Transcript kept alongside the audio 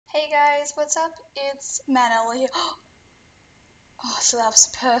Hey guys, what's up? It's Madella here. Oh, so that was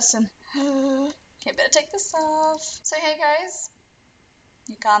a person. Okay, better take this off. So hey guys,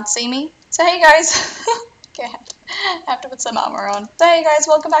 you can't see me. So hey guys, okay, I have to put some armor on. So hey guys,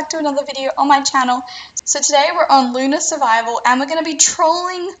 welcome back to another video on my channel. So today we're on Lunar Survival and we're going to be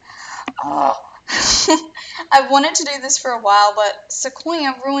trolling. Oh. I wanted to do this for a while, but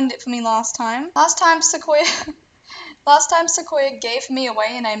Sequoia ruined it for me last time. Last time Sequoia gave me away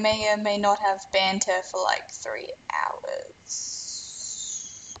and I may or may not have banned her for like 3 hours.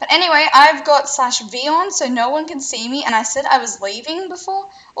 But anyway, I've got /V on so no one can see me, and I said I was leaving before.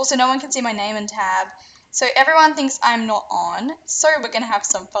 Also, no one can see my name and tab. So everyone thinks I'm not on, so we're going to have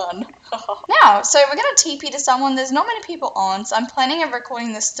some fun. Now, so we're going to TP to someone. There's not many people on, so I'm planning on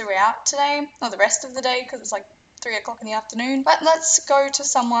recording this throughout today, or the rest of the day, because it's like 3 o'clock in the afternoon. But let's go to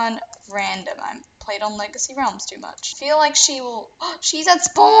someone random. I played on Legacy Realms too much. I feel like she will... Oh, she's at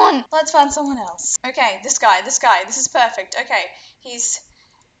spawn! Let's find someone else. Okay, this guy. This is perfect. Okay, he's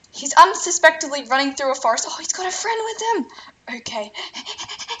unsuspectedly running through a forest. Oh, he's got a friend with him! Okay.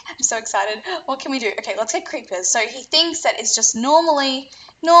 I'm so excited. What can we do? Okay, let's get creepers. So he thinks that it's just normally,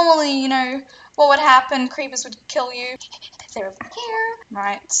 you know, what would happen? Creepers would kill you. They're over here.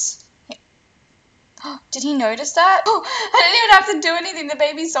 Right. Did he notice that? Oh, I didn't even have to do anything. The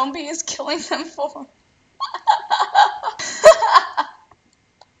baby zombie is killing them for.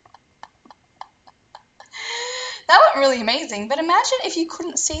 That went really amazing. But imagine if you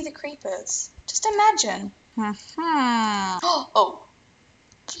couldn't see the creepers. Just imagine. Oh.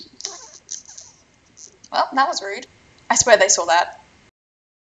 Well, that was rude. I swear they saw that.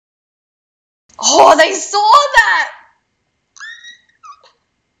 Oh, they saw that!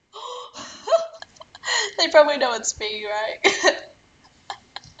 They probably know it's me, right?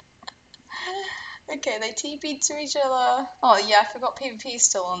 Okay, they TP'd to each other. Oh yeah, I forgot PvP is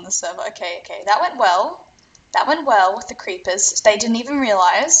still on the server. Okay, that went well. That went well with the creepers. They didn't even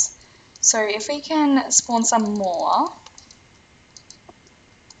realize. So if we can spawn some more.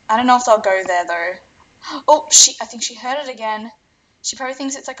 I don't know if they'll go there though. Oh, I think she heard it again. She probably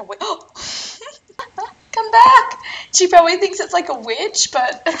thinks it's like a witch. Oh! Come back! She probably thinks it's like a witch,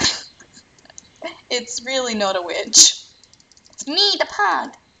 but it's really not a witch. It's me, the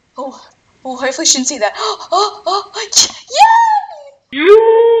pug. Oh, hopefully she didn't see that. Oh, yay!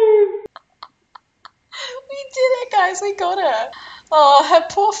 We did it, guys. We got her. Oh, her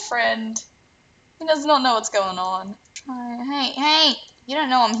poor friend. He does not know what's going on. Hey, you don't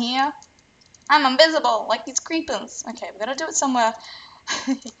know I'm here. I'm invisible, like these creepers. Okay, we gotta do it somewhere.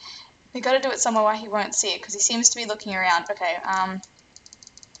 We gotta do it somewhere where he won't see it, because he seems to be looking around. Okay,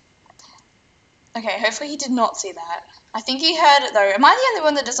 okay, hopefully he did not see that. I think he heard it though. Am I the only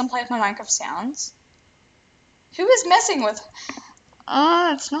one that doesn't play with my Minecraft sounds? Who is messing with...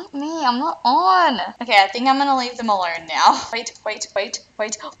 Oh, it's not me. I'm not on. Okay, I think I'm gonna leave them alone now. Wait.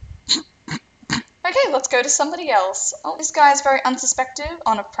 Okay, let's go to somebody else. Oh, this guy is very unsuspecting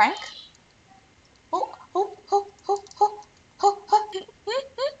on a prank. Oh.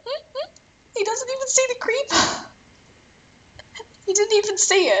 He doesn't even see the creeper. He didn't even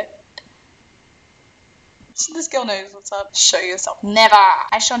see it. This girl knows what's up. Show yourself. Never.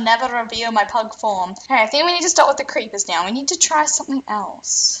 I shall never reveal my pug form. Okay, I think we need to start with the creepers now. We need to try something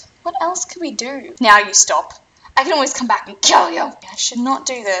else. What else could we do? Now you stop. I can always come back and kill you. I should not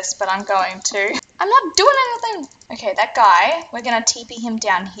do this, but I'm going to. I'm not doing anything. Okay, that guy, we're going to TP him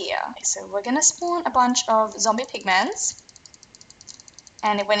down here. Okay, so we're going to spawn a bunch of zombie pigmans.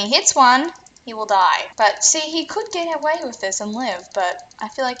 And when he hits one, he will die. But see, he could get away with this and live, but I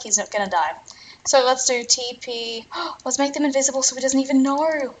feel like he's not going to die. So let's do TP. Let's make them invisible so he doesn't even know.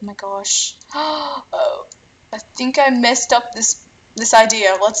 Oh my gosh. Oh, I think I messed up this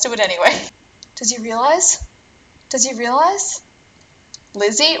idea. Let's do it anyway. Does he realize?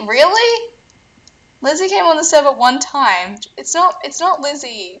 Lizzie? Really? Lizzie came on the server one time. It's not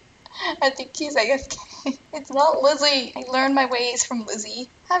Lizzie. I think he's AFK. It's not Lizzie. I learned my ways from Lizzie.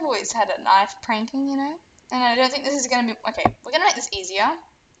 I've always had a knife pranking, you know? And I don't think this is going to be... Okay, we're going to make this easier.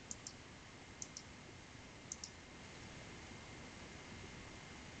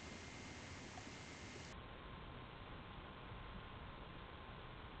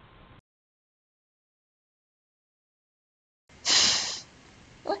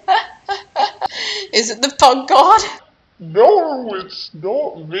 Is it the pug god? No, it's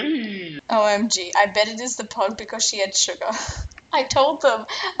not me. OMG, I bet it is the pug because she had sugar. I told them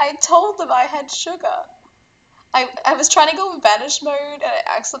I had sugar. I was trying to go in banish mode and I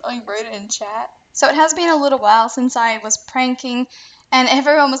accidentally wrote it in chat. So it has been a little while since I was pranking and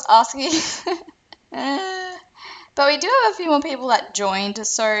everyone was asking But we do have a few more people that joined,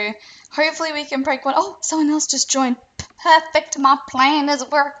 so hopefully we can break one. Oh, someone else just joined. Perfect, my plan is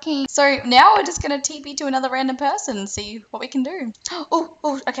working. So now we're just gonna TP to another random person and see what we can do.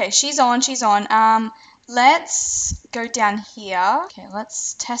 Oh, okay, she's on. Let's go down here. Okay,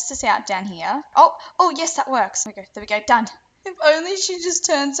 let's test this out down here. Oh, yes, that works. There we go, done. If only she just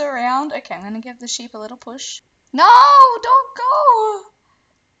turns around. Okay, I'm gonna give the sheep a little push. No, don't go.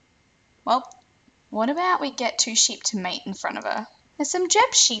 Well, what about we get 2 sheep to mate in front of her? There's some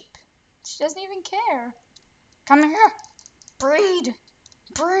Jeb sheep. She doesn't even care. Come here. Breed.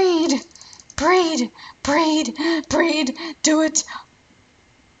 Breed. Breed. Breed. Breed. Do it.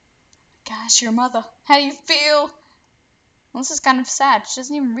 Gosh, your mother. How do you feel? Well, this is kind of sad. She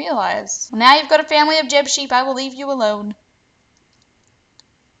doesn't even realize. Well, now you've got a family of Jeb sheep. I will leave you alone.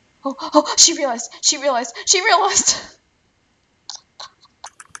 Oh, she realized.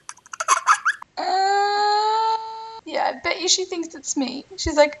 Yeah, I bet you she thinks it's me.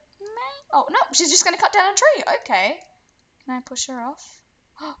 She's like, me? Oh, no, she's just going to cut down a tree. Okay. Can I push her off?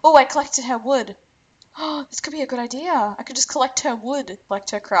 Oh, I collected her wood. Oh, this could be a good idea. I could just collect her wood.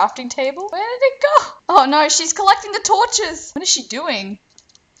 Collect her crafting table. Where did it go? Oh, no, she's collecting the torches. What is she doing?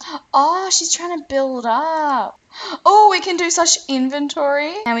 Oh, she's trying to build up. Oh, we can do such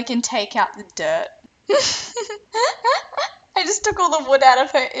inventory. And we can take out the dirt. I just took all the wood out of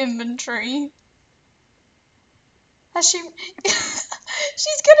her inventory. Has she...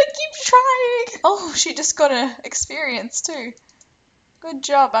 She's gonna keep trying. Oh, she just got an experience too. Good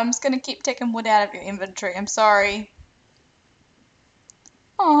job. I'm just gonna keep taking wood out of your inventory. I'm sorry.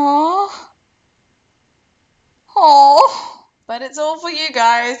 Aww. Aww. But it's all for you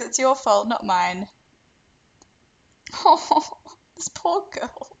guys. It's your fault, not mine. Oh, this poor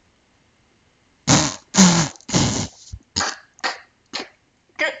girl.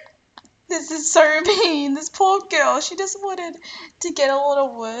 This is so mean. This poor girl. She just wanted to get a lot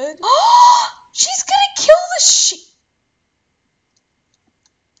of wood. Oh, she's gonna kill the sheep.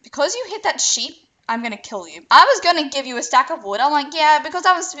 Because you hit that sheep, I'm gonna kill you. I was gonna give you a stack of wood. I'm like, yeah, because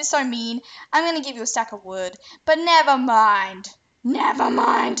I was so mean, I'm gonna give you a stack of wood. But never mind. Never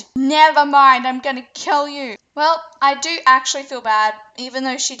mind. I'm gonna kill you. Well, I do actually feel bad, even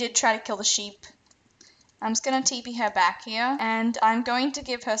though she did try to kill the sheep. I'm just gonna TP her back here, and I'm going to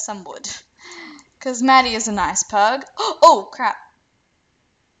give her some wood. Because Maddie is a nice pug. Oh, crap.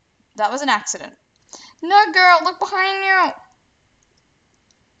 That was an accident. No, girl, look behind you.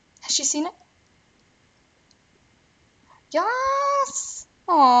 Has she seen it? Yes.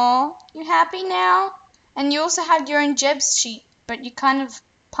 Aw, you happy now? And you also had your own Jeb's sheep, but you kind of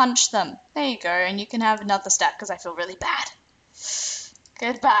punched them. There you go, and you can have another stack because I feel really bad.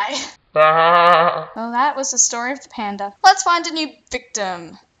 Goodbye. Well, that was the story of the panda. Let's find a new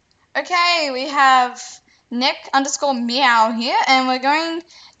victim. Okay, we have Nick_meow here, and we're going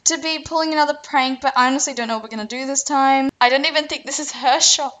to be pulling another prank, but I honestly don't know what we're going to do this time. I don't even think this is her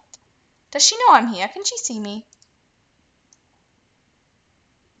shop. Does she know I'm here? Can she see me?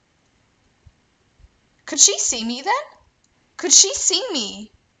 Could she see me then? Could she see me?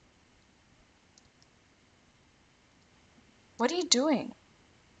 What are you doing?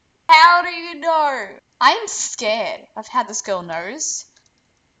 How do you know? I'm scared of how this girl knows.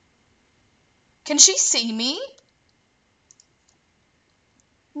 Can she see me?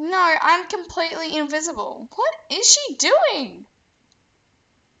 No, I'm completely invisible. What is she doing?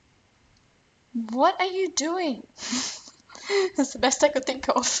 What are you doing? That's the best I could think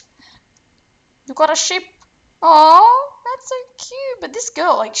of. You got a sheep. Oh, that's so cute. But this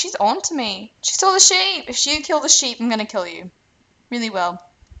girl, like, she's on to me. She saw the sheep. If you kill the sheep, I'm gonna kill you. Really well.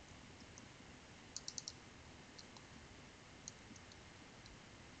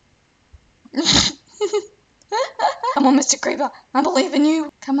 Come on, Mr. Creeper. I believe in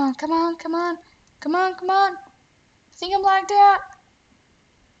you. Come on. I think I'm lagged out.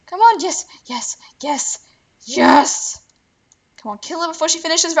 Come on. Yes. Come on, kill her before she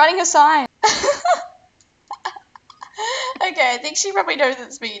finishes writing her sign. Okay, I think she probably knows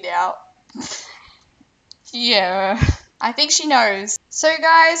it's me now. Yeah, I think she knows. So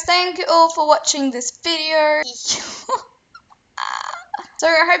guys, thank you all for watching this video. So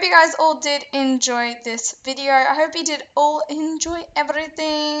I hope you guys all did enjoy this video. I hope you did all enjoy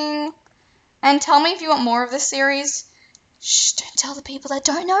everything. And tell me if you want more of this series. Shh, don't tell the people that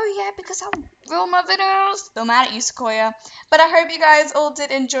don't know yet because I'll ruin my videos. They're mad at you, Sequoia. But I hope you guys all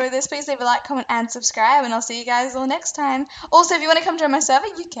did enjoy this. Please leave a like, comment, and subscribe. And I'll see you guys all next time. Also, if you want to come join my server,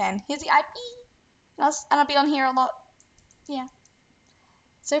 you can. Here's the IP. And I'll be on here a lot. Yeah.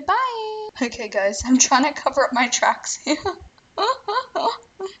 So, bye. Okay, guys. I'm trying to cover up my tracks here. I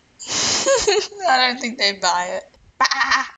don't think they buy it. Bye.